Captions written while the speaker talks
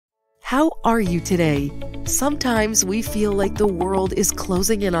How are you today? Sometimes we feel like the world is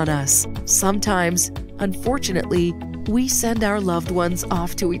closing in on us. Sometimes, unfortunately, we send our loved ones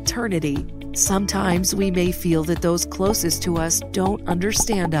off to eternity. Sometimes we may feel that those closest to us don't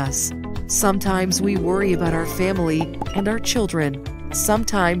understand us. Sometimes we worry about our family and our children.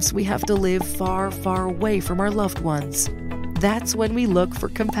 Sometimes we have to live far, far away from our loved ones. That's when we look for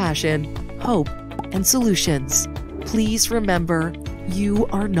compassion, hope, and solutions. Please remember, you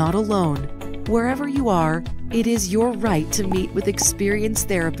are not alone. Wherever you are, it is your right to meet with experienced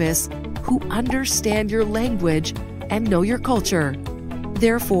therapists who understand your language and know your culture.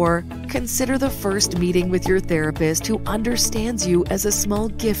 Therefore, consider the first meeting with your therapist who understands you as a small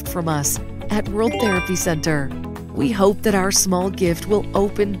gift from us at World Therapy Center. We hope that our small gift will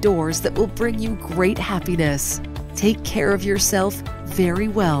open doors that will bring you great happiness. Take care of yourself very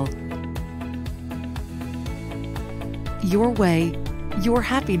well. Your way, your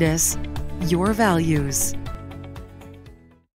happiness, your values.